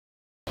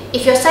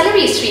If your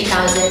salary is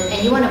 3,000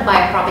 and you want to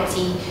buy a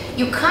property,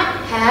 you can't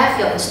have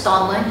your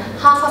installment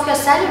half of your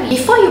salary.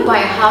 Before you buy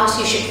a house,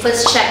 you should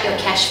first check your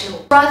cash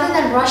flow. Rather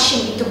than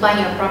rushing into buying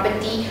your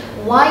property,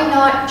 why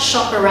not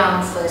shop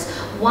around first?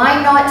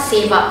 Why not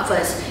save up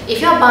first?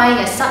 If you're buying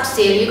a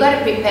sub-sale, you got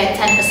to prepare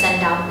 10%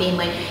 down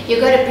payment. You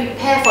got to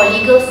prepare for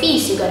legal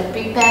fees. You got to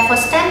prepare for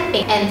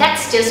stamping. And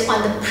that's just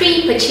on the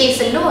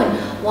pre-purchase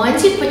alone.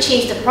 Once you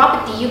purchase the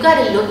property, you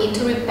got to look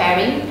into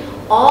repairing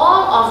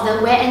all of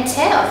the wear and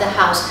tear of the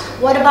house.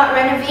 What about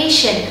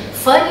renovation?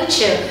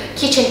 Furniture,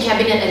 kitchen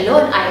cabinet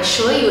alone, I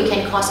assure you, it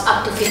can cost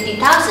up to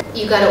 50,000.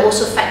 You gotta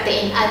also factor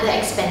in other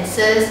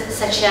expenses,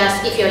 such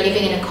as if you're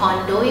living in a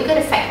condo, you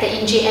gotta factor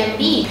in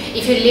GMB.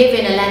 If you live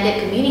in a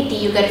landed community,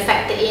 you gotta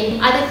factor in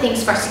other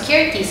things for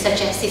security,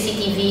 such as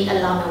CCTV,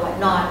 alarm and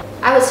whatnot.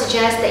 I would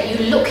suggest that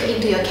you look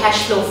into your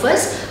cash flow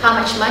first, how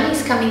much money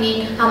is coming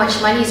in, how much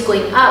money is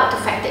going out, to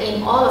factor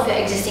in all of your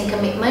existing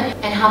commitment,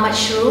 and how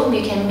much room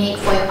you can make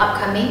for your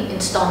upcoming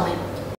installment.